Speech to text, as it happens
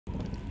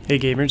Hey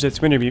gamers, it's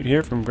Wintermute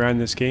here from Grind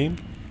This Game,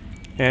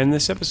 and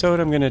this episode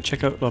I'm going to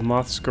check out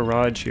Lamothe's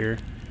garage here,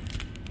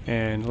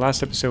 and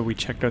last episode we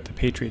checked out the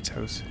Patriot's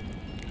house.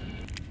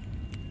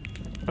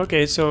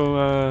 Okay,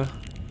 so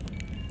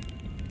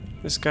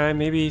this guy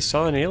maybe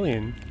saw an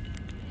alien.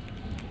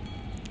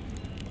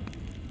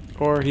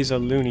 Or he's a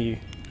loony.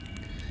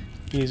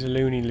 He's a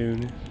loony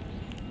loon.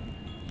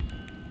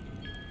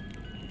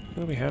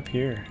 What do we have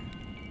here?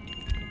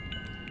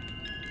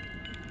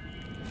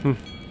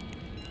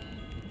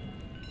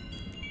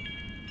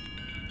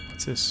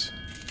 What's this?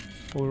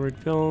 Polaroid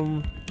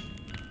film.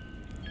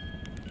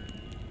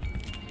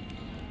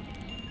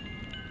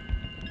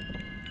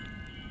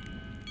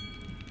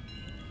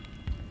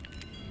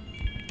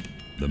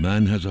 The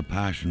man has a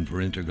passion for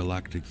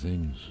intergalactic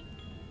things.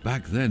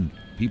 Back then,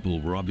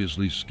 people were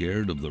obviously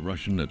scared of the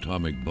Russian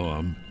atomic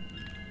bomb,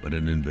 but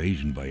an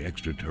invasion by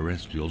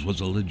extraterrestrials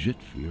was a legit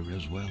fear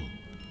as well.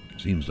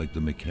 Seems like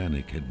the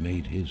mechanic had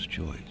made his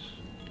choice.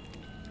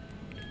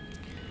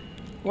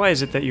 Why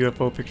is it that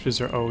UFO pictures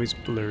are always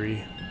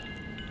blurry?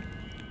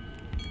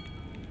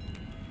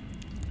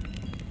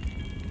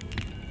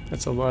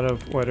 That's a lot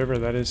of whatever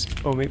that is.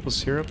 Oh, maple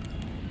syrup?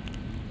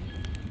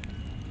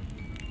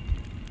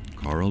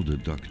 Carl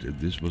deducted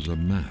this was a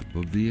map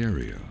of the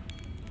area.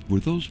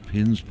 Were those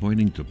pins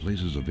pointing to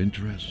places of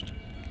interest?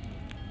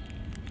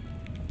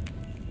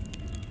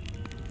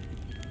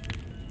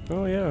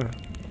 Oh yeah.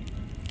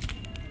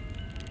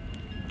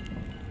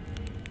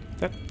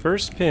 That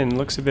first pin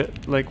looks a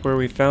bit like where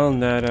we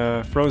found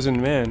that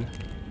frozen man.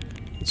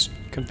 Let's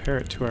compare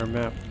it to our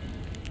map.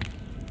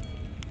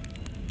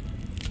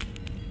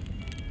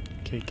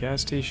 Okay,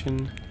 gas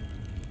station,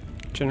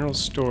 general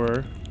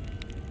store.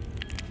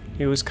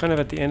 It was kind of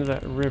at the end of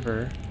that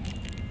river.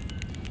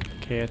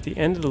 Okay, at the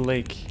end of the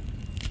lake.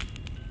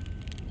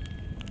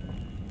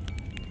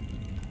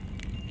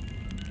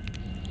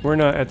 We're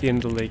not at the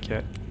end of the lake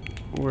yet.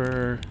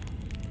 We're...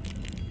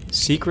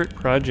 Secret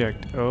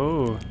project.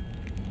 Oh.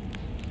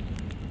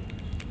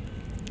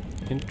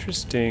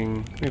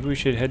 Interesting. Maybe we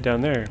should head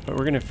down there, but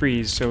we're gonna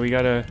freeze, so we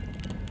gotta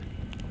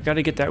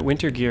get that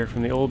winter gear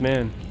from the old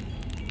man.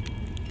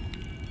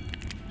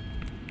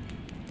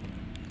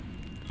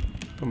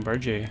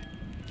 Bombardier.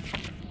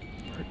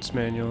 Parts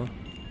manual.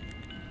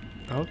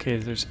 Okay,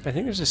 I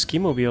think there's a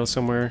skimobile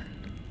somewhere.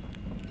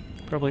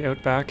 Probably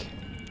out back.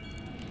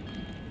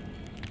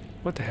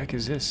 What the heck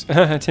is this?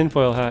 A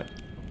tinfoil hat.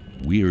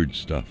 Weird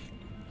stuff.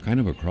 Kind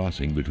of a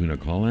crossing between a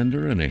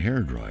colander and a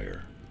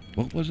hairdryer.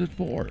 What was it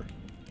for?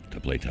 To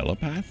play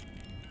telepath?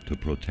 To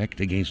protect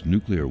against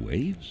nuclear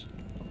waves?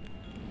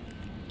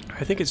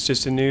 I think it's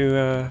just a new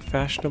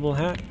fashionable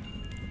hat.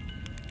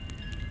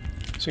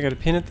 So we got a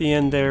pin at the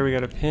end there, we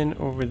got a pin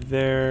over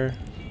there,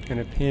 and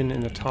a pin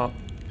in the top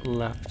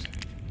left.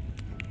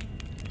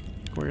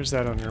 Where's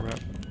that on our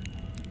map?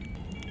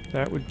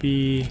 That would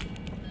be...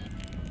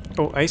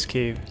 Oh, ice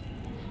cave.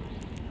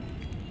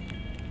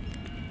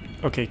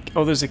 Okay,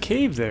 oh there's a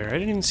cave there. I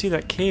didn't even see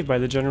that cave by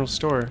the general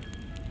store.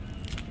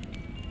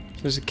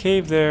 There's a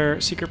cave there,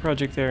 a secret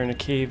project there, and a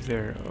cave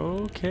there.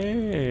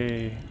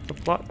 Okay, the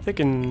plot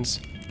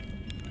thickens.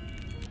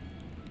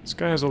 This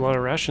guy has a lot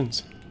of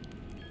rations.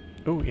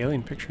 Oh,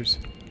 alien pictures.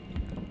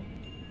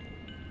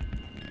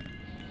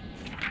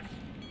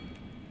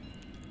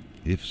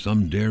 If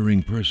some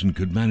daring person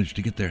could manage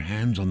to get their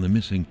hands on the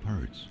missing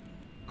parts,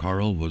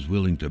 Carl was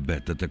willing to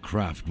bet that the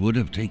craft would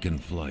have taken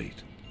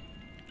flight.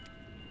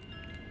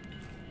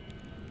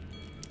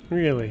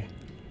 Really?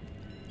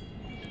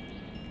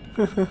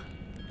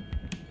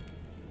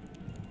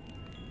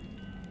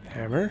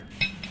 Hammer.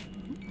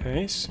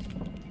 Nice.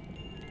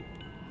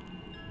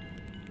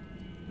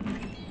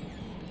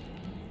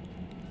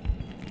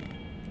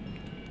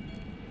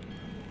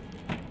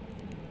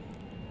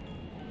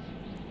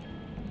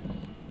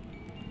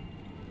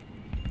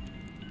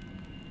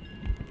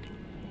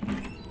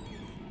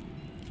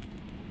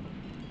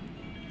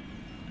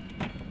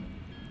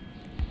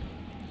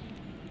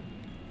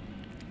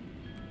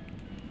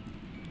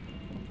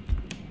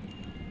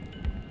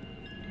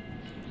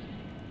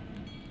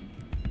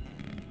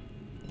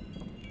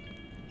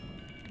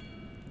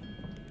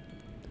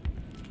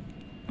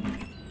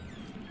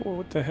 Oh,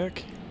 what the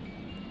heck?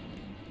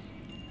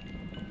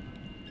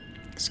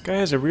 This guy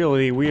has a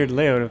really weird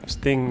layout of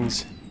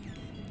things.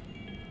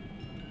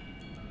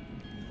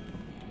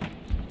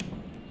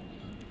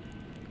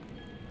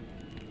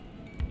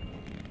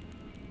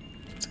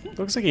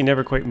 Looks like he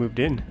never quite moved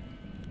in.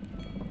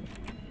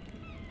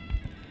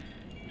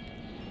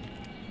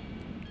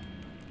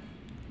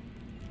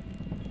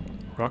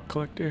 Rock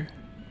collector.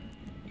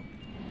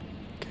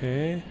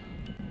 Okay.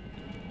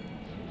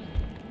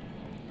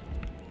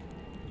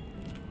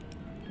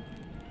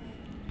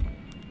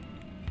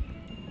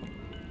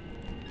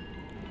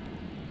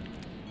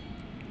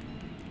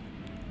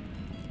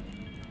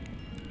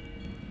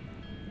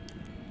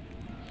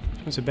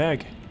 There's a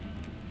bag.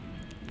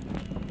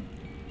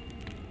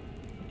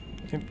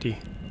 Empty.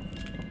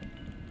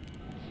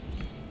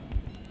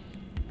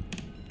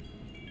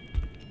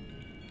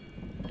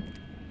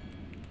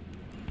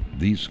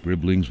 These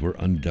scribblings were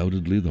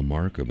undoubtedly the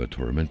mark of a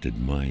tormented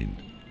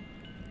mind.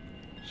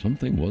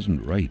 Something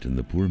wasn't right in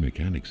the poor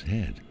mechanic's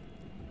head.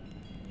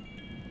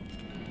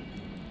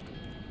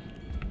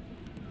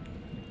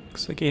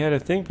 Looks like he had a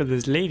thing for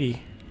this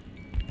lady.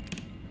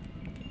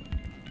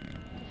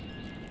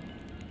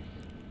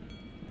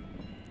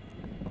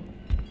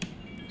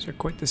 These are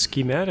quite the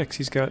schematics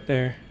he's got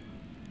there.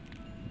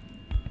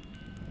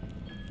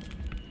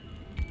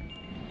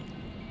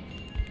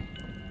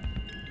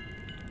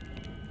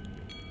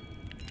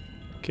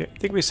 Okay, I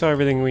think we saw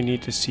everything we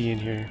need to see in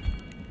here.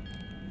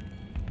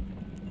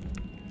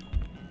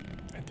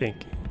 I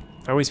think.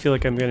 I always feel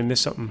like I'm gonna miss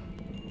something.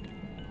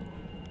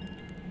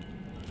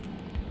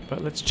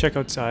 But let's check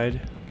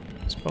outside.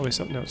 There's probably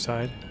something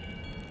outside.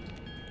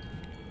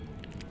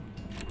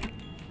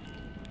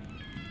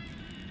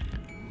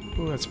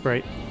 Ooh, that's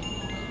bright.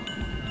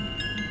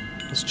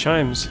 Those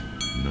chimes.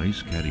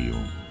 Nice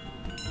carillon.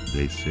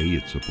 They say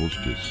it's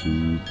supposed to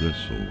soothe the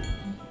soul.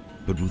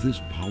 But with this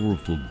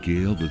powerful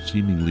gale that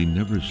seemingly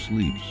never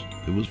sleeps,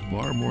 it was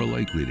far more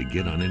likely to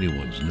get on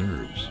anyone's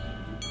nerves.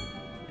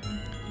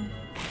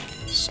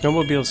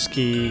 Snowmobile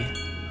ski.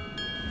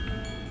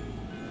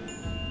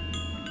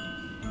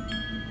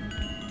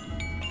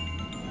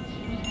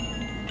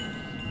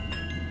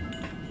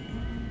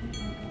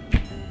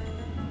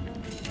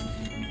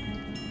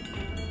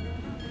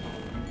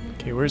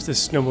 Okay, where's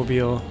this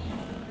snowmobile?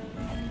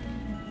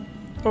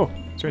 Oh,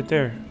 it's right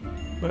there.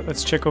 But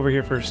let's check over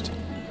here first.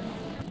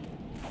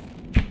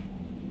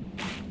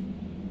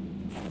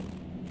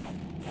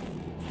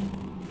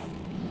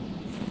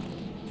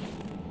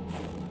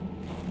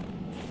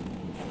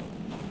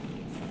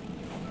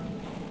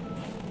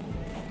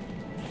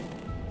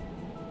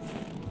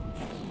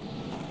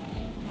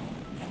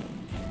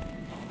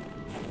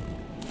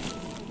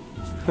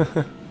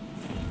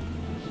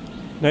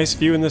 Nice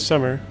view in the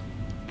summer.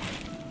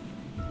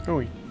 Oh,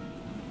 we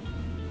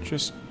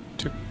just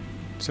took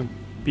some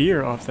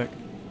beer off that.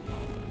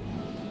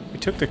 We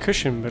took the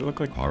cushion, but it looked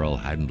like... Carl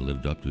hadn't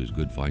lived up to his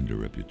good finder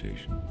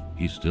reputation.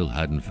 He still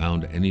hadn't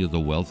found any of the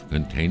wealth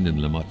contained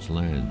in Lamothe's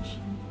lands.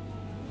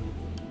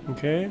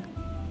 Okay.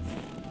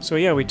 So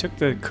yeah, we took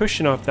the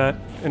cushion off that,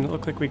 and it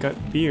looked like we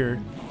got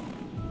beer.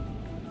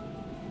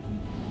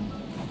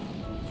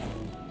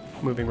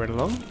 Moving right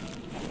along.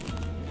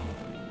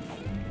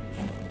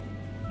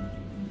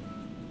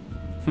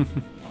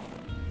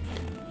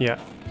 Yeah,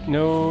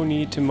 no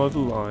need to mow the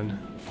lawn.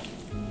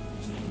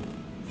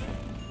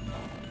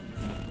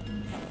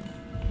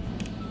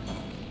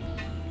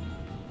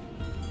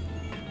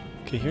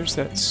 Okay, here's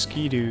that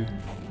skidoo.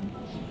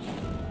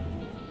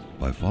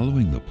 By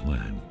following the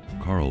plan,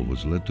 Carl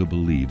was led to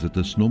believe that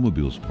the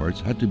snowmobile's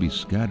parts had to be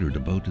scattered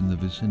about in the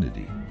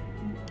vicinity.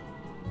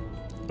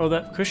 Oh,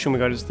 that cushion we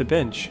got is the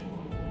bench.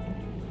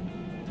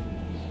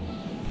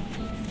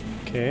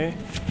 Okay.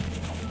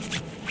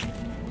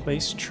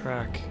 Place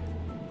track.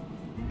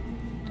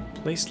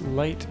 Place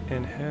light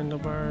and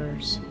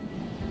handlebars.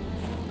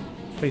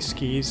 Place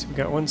skis. We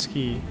got one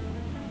ski.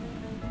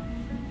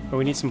 Oh,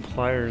 we need some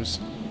pliers.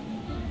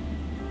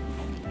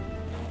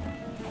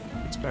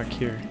 What's back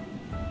here?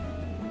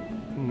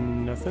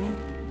 Nothing.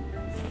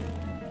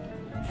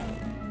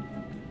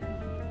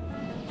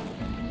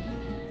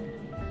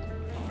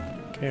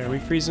 Okay, are we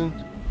freezing?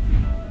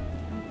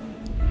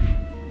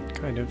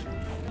 Kind of.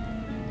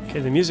 Okay,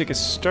 the music is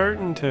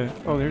starting to...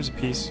 Oh, there's a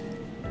piece.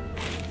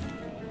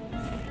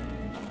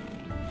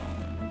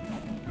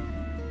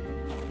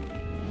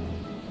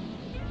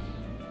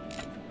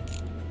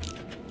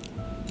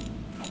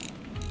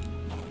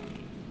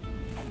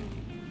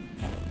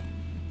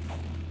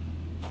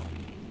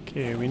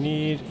 Okay, we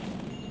need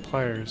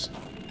pliers.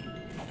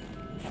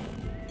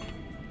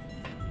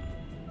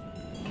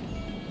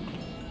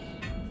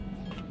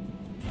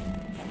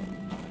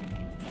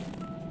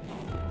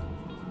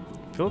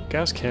 Fill up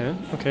gas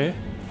can, okay.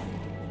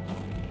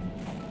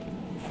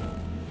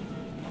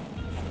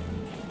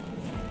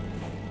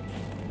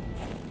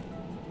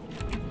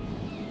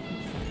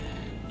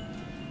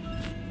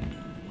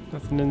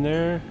 Nothing in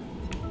there.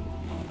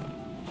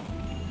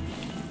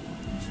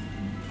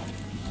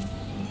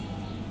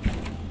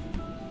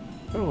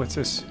 Oh, what's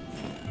this?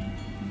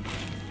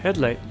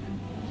 Headlight.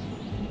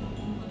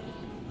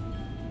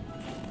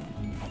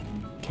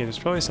 Okay, there's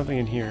probably something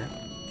in here.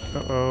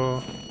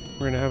 Uh-oh.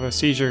 We're gonna have a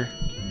seizure.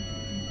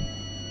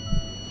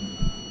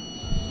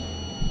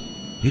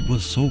 It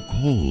was so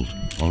cold.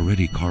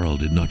 Already Carl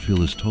did not feel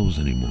his toes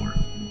anymore.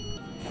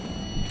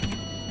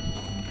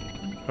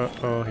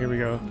 Uh-oh, here we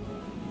go.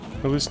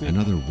 Hallucinating.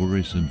 Another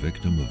worrisome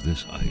victim of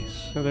this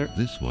ice. Another.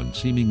 This one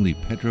seemingly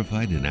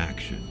petrified in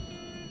action.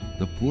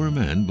 The poor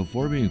man,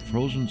 before being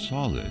frozen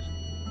solid,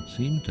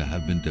 seemed to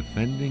have been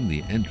defending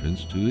the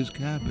entrance to his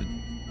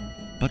cabin.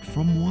 But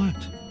from what?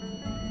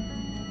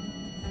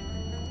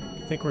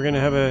 I think we're gonna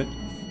have a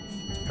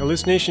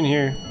hallucination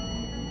here.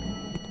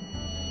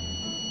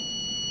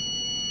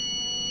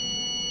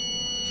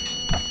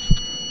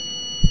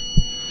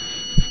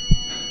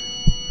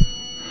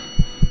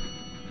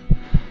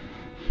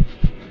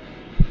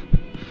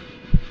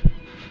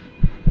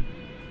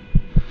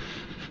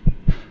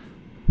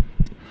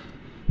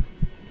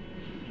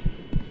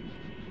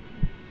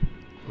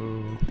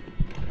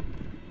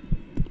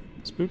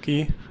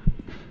 Spooky.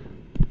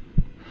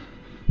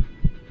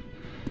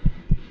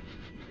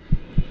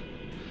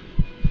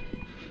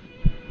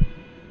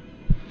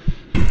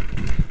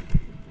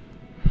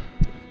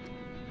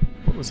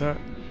 What was that?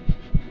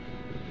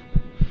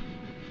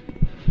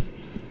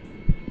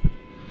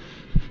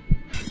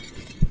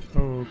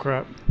 Oh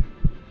crap.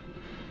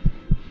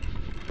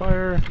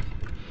 Fire.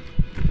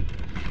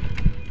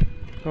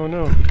 Oh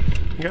no.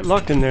 You got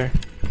locked in there.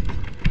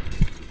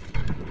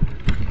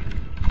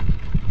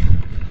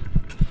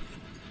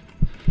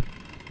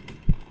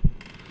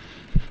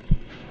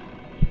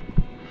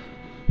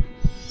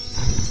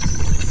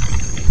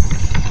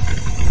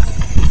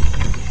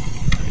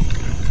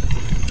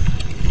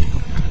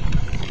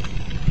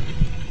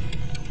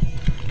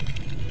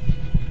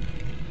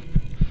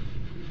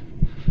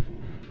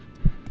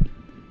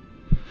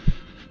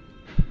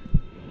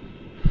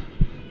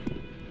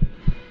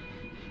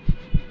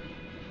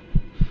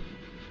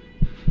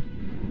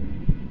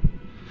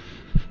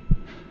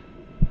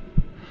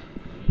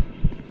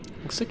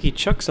 Looks like he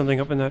chucked something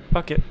up in that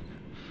bucket.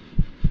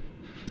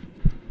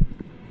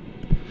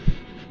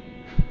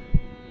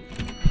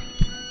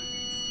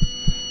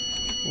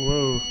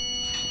 Whoa.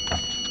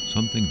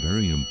 Something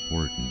very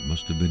important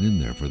must have been in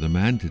there for the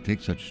man to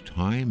take such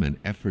time and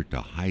effort to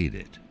hide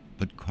it.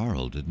 But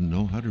Carl didn't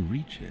know how to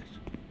reach it.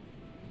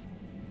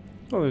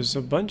 Oh, there's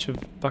a bunch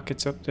of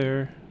buckets up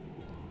there.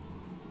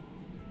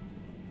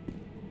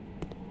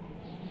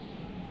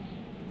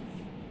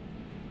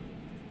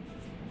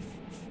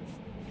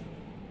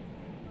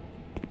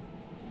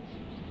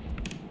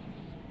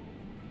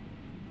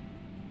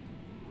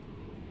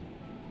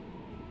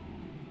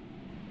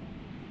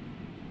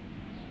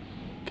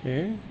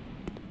 Okay.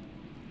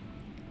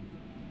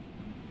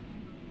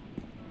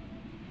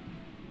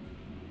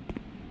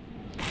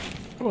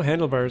 Oh,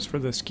 handlebars for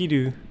the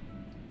skidoo.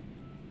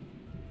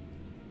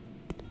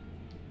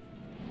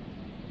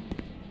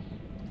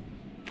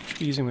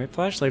 Using my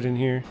flashlight in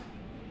here.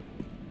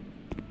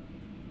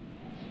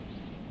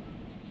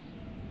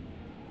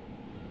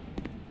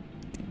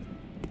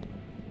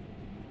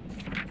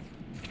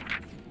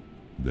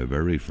 The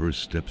very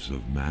first steps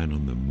of man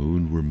on the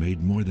moon were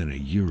made more than a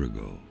year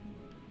ago.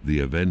 The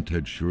event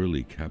had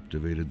surely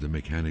captivated the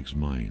mechanic's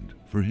mind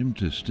for him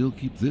to still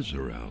keep this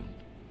around.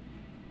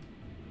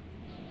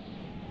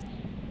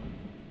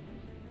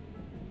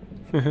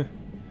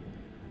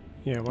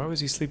 Yeah, why was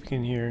he sleeping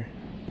in here?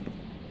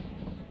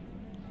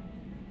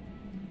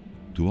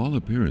 To all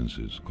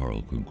appearances,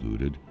 Carl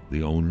concluded,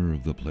 the owner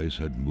of the place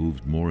had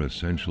moved more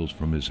essentials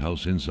from his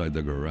house inside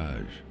the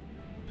garage.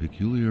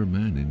 Peculiar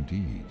man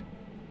indeed.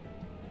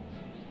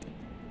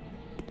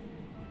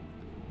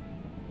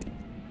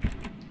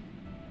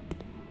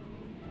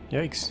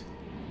 Yikes.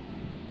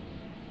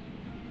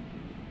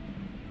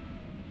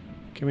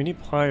 Okay, we need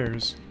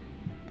pliers.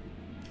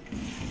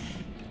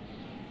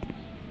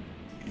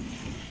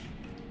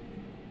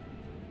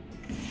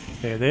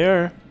 There they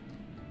are.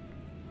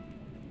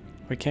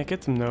 We can't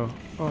get them though.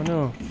 Oh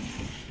no.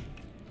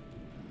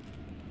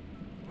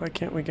 Why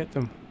can't we get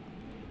them?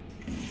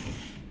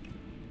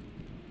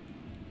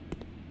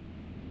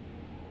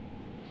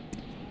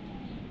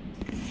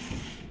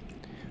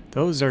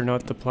 Those are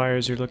not the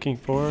pliers you're looking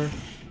for.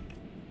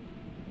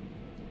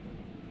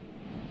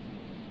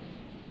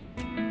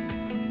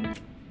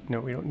 No,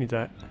 we don't need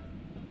that.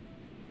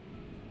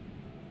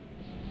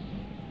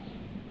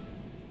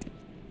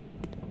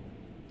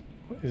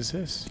 What is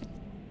this?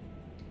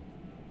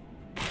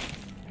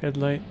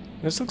 Headlight.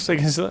 This looks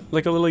like it's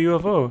like a little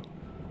UFO.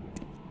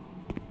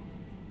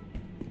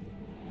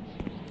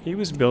 He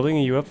was building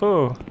a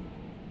UFO.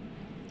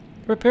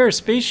 Repair a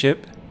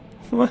spaceship?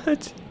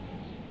 What?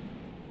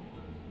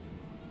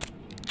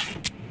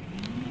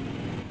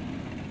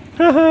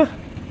 Haha!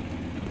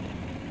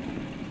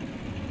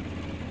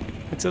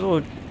 It's a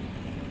little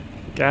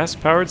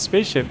gas-powered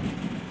spaceship.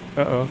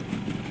 Uh-oh.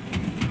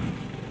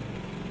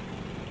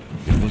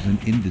 It was an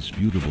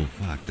indisputable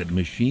fact that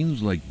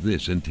machines like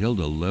this entailed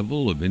a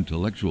level of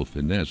intellectual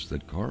finesse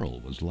that Carl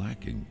was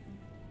lacking.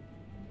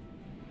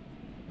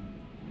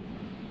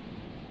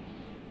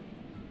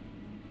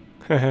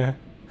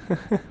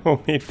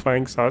 Homemade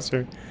flying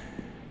saucer.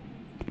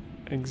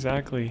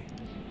 Exactly.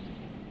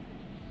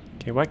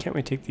 Okay, why can't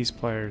we take these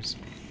pliers?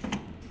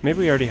 Maybe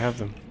we already have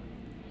them.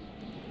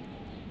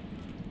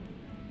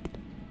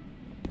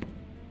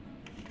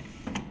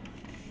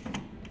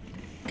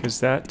 Because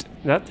that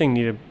thing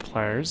needed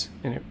pliers,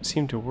 and it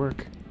seemed to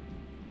work.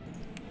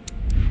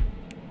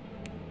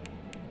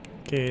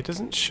 Okay, it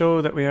doesn't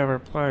show that we have our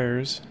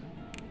pliers.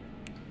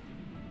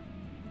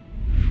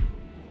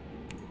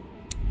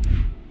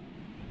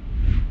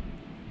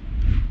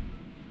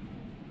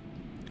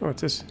 Oh,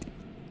 what's this?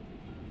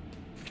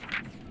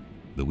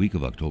 The week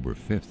of October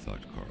 5th,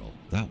 thought Carl.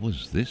 That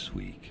was this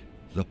week.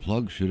 The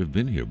plug should have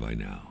been here by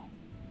now.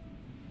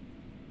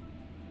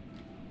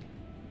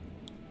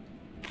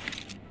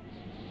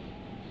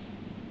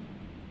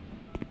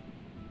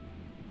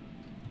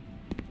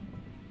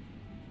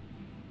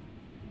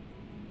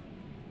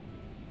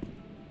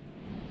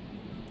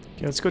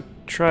 Okay, let's go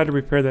try to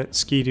repair that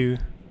skidoo.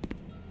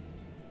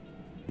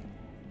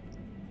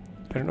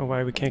 don't know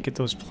why we can't get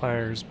those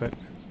pliers, but...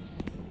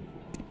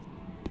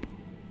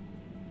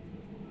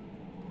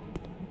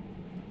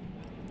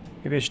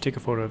 maybe I should take a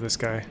photo of this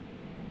guy.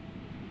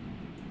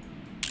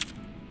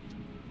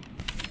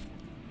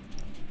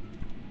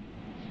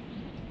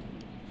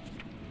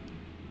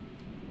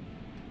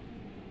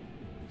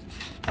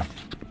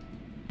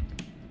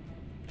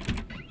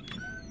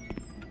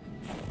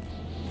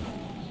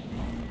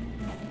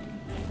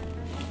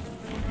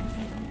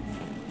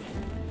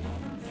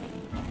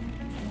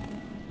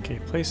 Okay,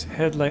 place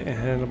headlight and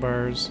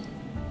handlebars.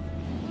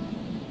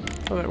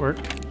 Oh, that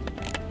worked.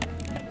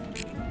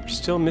 We're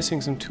still missing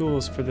some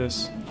tools for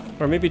this.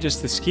 Or maybe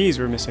just the skis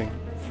we're missing.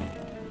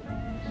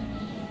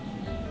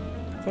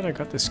 I thought I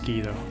got the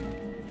ski, though.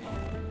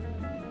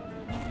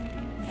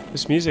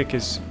 This music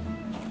is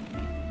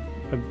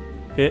a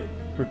bit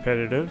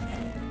repetitive.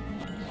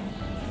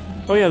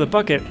 Oh yeah, the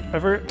bucket! I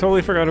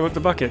totally forgot about the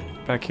bucket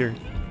back here.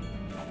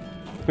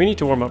 We need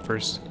to warm up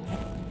first.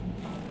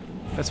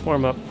 Let's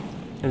warm up.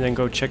 And then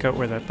go check out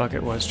where that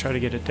bucket was. Try to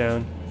get it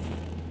down.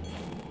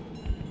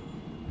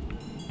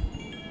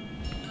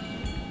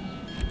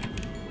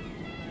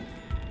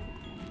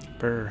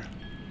 Brr.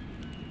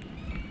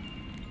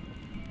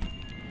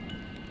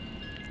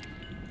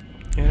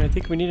 And I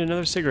think we need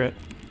another cigarette.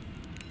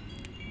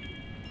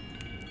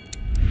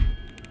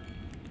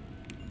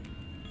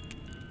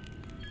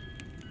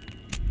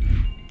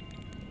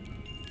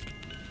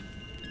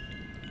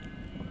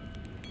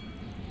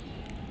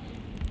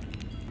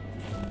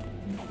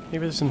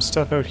 Maybe there's some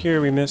stuff out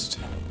here we missed.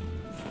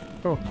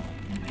 Oh.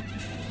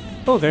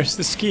 Oh, there's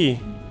the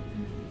ski.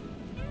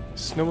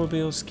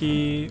 Snowmobile,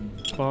 ski,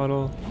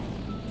 bottle.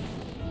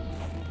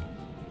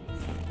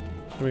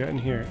 What do we got in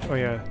here? Oh,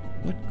 yeah.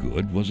 What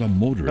good was a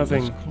motorless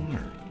Nothing.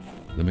 car?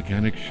 The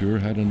mechanic sure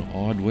had an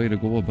odd way to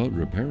go about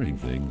repairing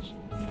things.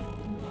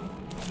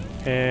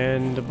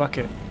 And a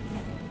bucket.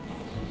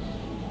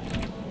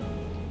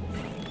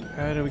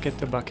 How do we get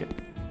the bucket?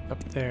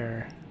 Up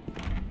there.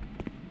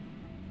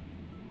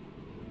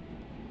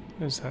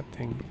 What is that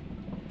thing?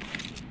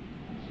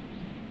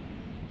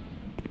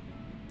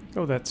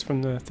 Oh, that's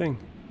from the thing.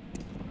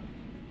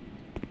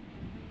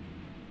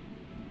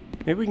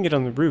 Maybe we can get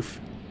on the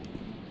roof.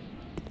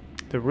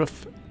 The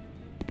roof.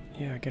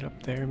 Yeah, get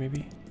up there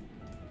maybe.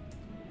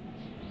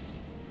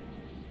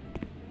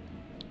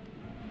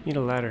 Need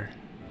a ladder.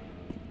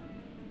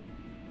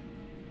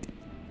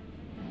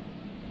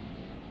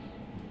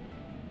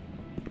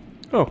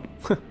 Oh,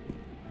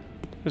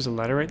 there's a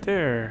ladder right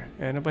there,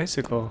 and a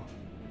bicycle.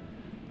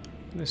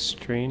 What a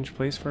strange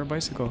place for a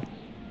bicycle.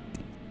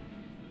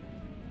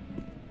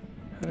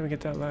 How do we get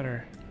that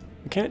ladder?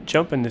 We can't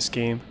jump in this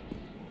game.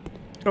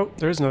 Oh,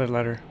 there's another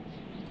ladder.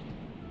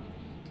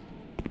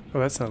 Oh,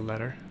 that's not a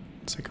ladder.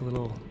 It's like a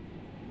little...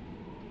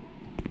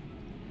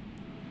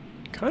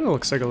 kind of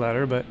looks like a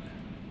ladder, but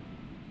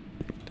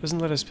doesn't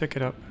let us pick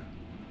it up.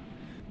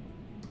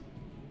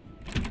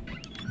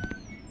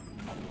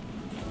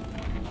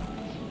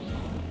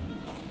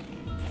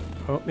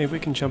 Oh, maybe we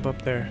can jump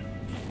up there.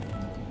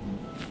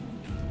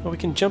 Well, we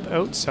can jump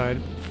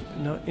outside, but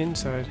not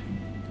inside.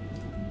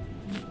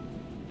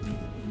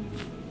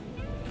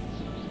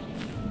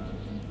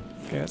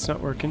 Okay, that's not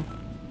working.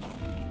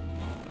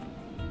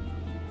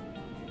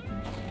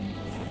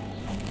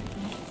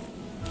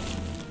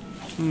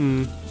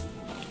 Hmm.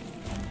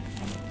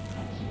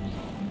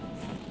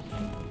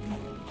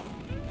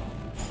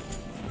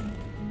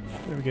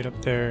 How do we get up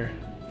there?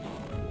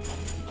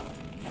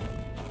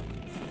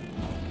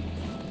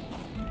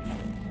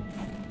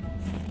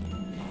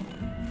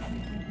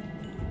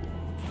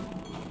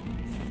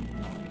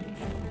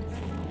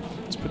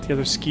 Put the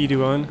other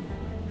skidoo on.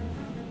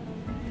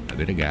 A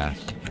bit of gas,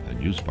 a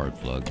new spark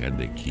plug, and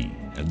the key,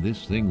 and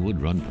this thing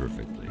would run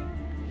perfectly.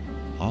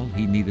 All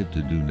he needed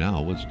to do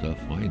now was to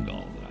find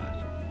all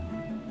that.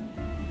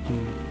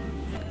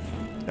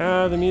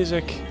 Ah, the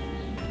music.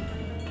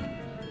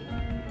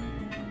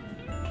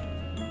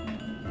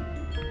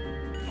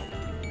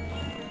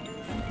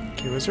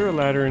 Okay, was there a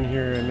ladder in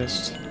here I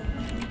missed?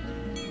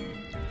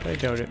 I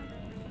doubt it.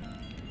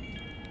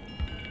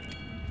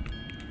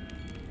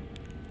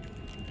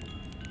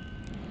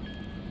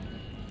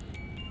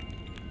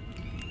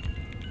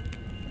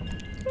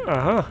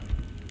 Uh-huh.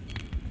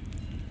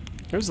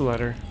 There's the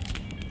ladder.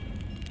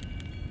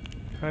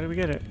 How do we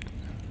get it?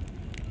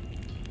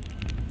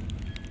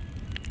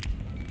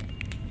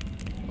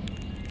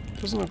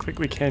 Doesn't look like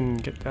we can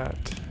get that.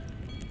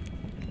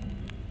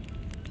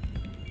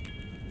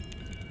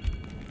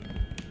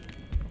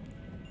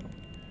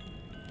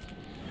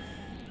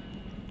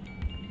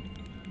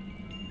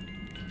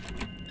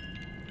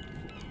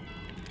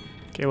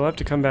 Okay, we'll have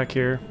to come back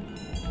here.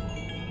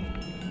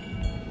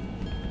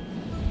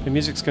 The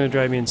music's gonna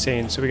drive me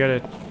insane, so we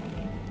gotta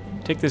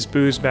take this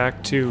booze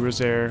back to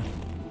Rosaire.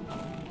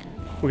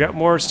 We got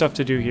more stuff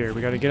to do here.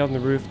 We gotta get on the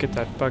roof, get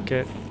that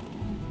bucket,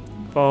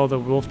 follow the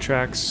wolf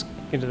tracks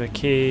into the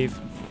cave.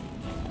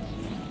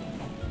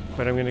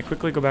 But I'm gonna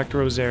quickly go back to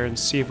Rosaire and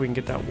see if we can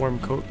get that warm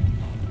coat.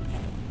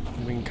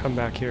 And we can come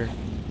back here.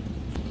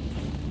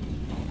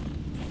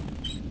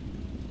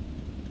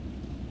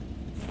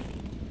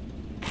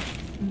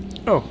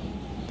 Oh,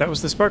 that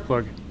was the spark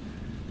plug.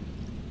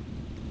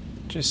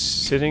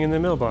 Just sitting in the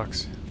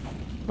mailbox.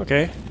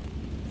 Okay.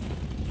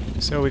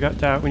 So we got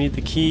that. We need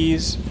the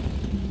keys.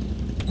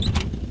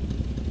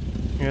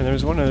 Yeah, there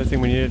was one other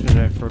thing we needed and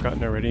I've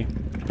forgotten already.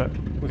 But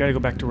we gotta go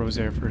back to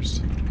Rosaire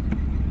first.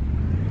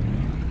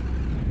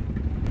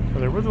 Well,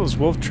 there were those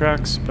wolf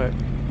tracks, but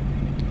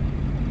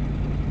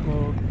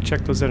we'll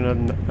check those at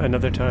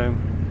another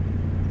time.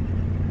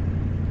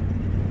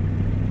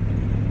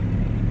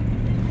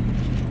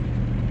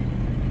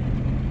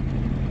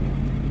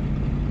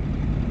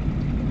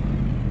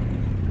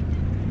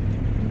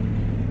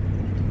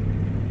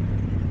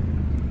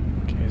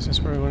 Is this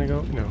where we want to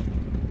go? No.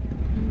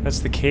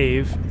 That's the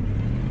cave.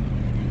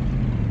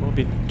 We'll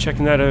be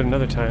checking that out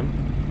another time.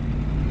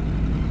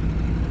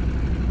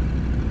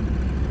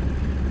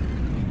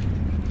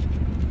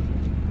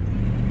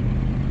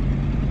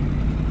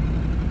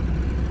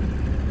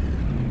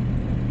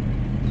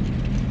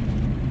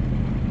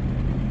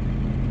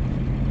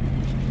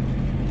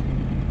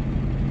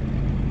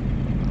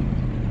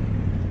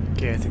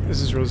 Okay, I think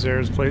this is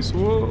Rosaire's place.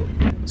 Whoa!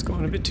 It's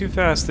going a bit too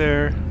fast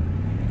there.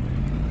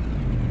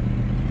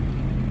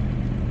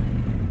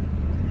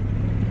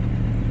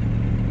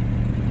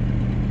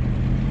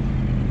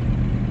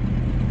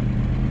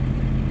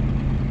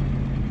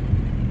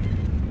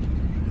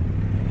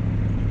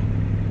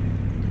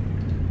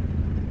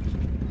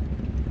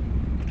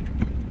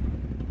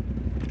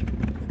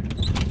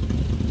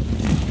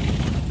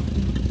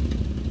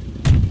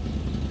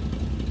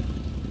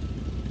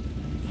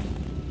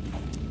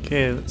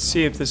 Okay, let's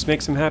see if this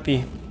makes him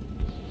happy.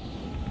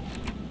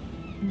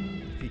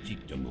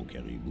 Critique mon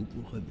caribou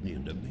pour revenir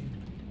demain.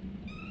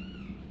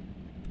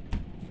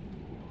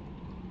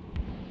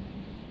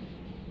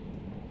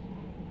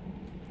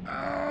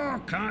 Ah,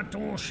 quand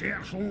on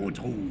cherche, on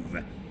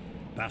trouve.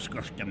 Parce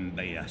que je t'aime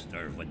bien, à cette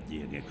heure, je vais te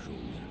dire quelque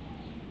chose.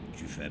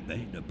 Tu fais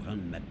bien de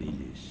prendre ma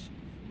pénice.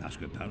 Parce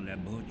que par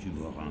là-bas, tu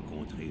vas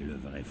rencontrer le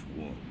vrai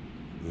froid.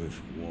 Un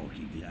froid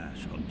qui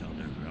glace comme t'en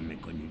as jamais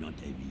connu dans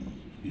ta vie.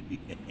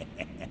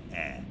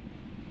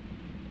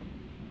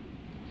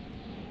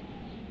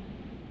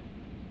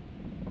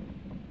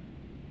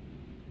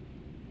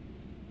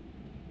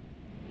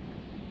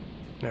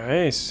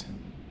 Nice.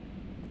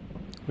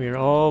 We are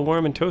all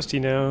warm and toasty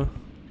now.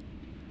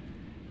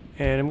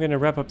 And I'm going to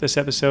wrap up this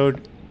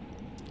episode.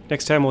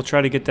 Next time we'll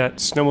try to get that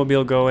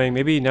snowmobile going.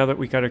 Maybe now that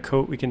we got a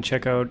coat, we can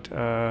check out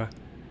some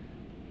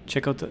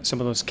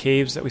of those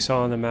caves that we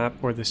saw on the map,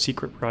 or the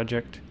secret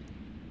project.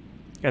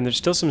 And there's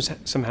still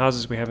some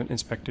houses we haven't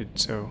inspected,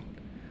 so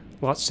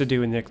lots to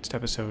do in the next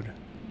episode.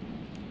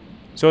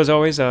 So as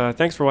always,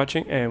 thanks for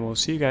watching, and we'll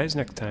see you guys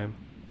next time.